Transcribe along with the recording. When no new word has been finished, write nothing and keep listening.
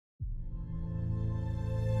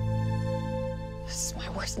This is my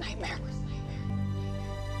worst nightmare.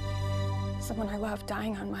 Someone I love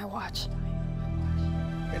dying on my watch.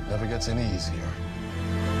 It never gets any easier.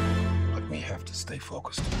 But we have to stay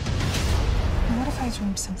focused. What if I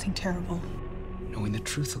dreamed something terrible? Knowing the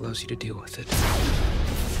truth allows you to deal with it.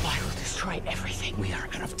 I will destroy everything. We are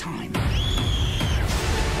out of time.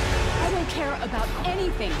 I don't care about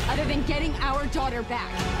anything other than getting our daughter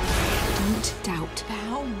back. Don't doubt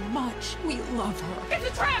how much we love her. It's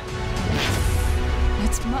a trap!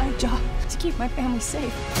 It's my job to keep my family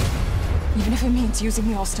safe. Even if it means using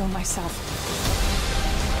the All-Stone myself.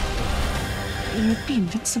 You'd be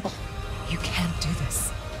invincible. You can't do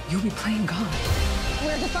this. You'll be playing God.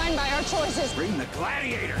 We're defined by our choices. Bring the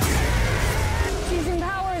gladiator! Seizing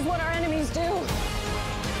power is what our enemies do.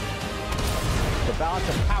 The balance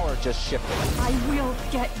of power just shifted. I will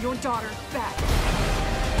get your daughter back.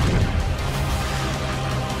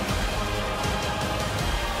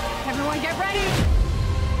 Everyone get ready!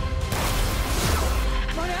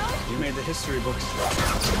 You made the history books.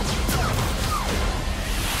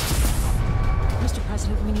 Mr.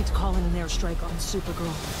 President, we need to call in an airstrike on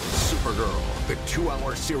Supergirl. Supergirl, the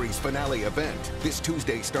 2-hour series finale event. This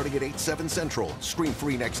Tuesday starting at 8/7 Central. Stream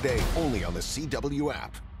free next day only on the CW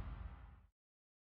app.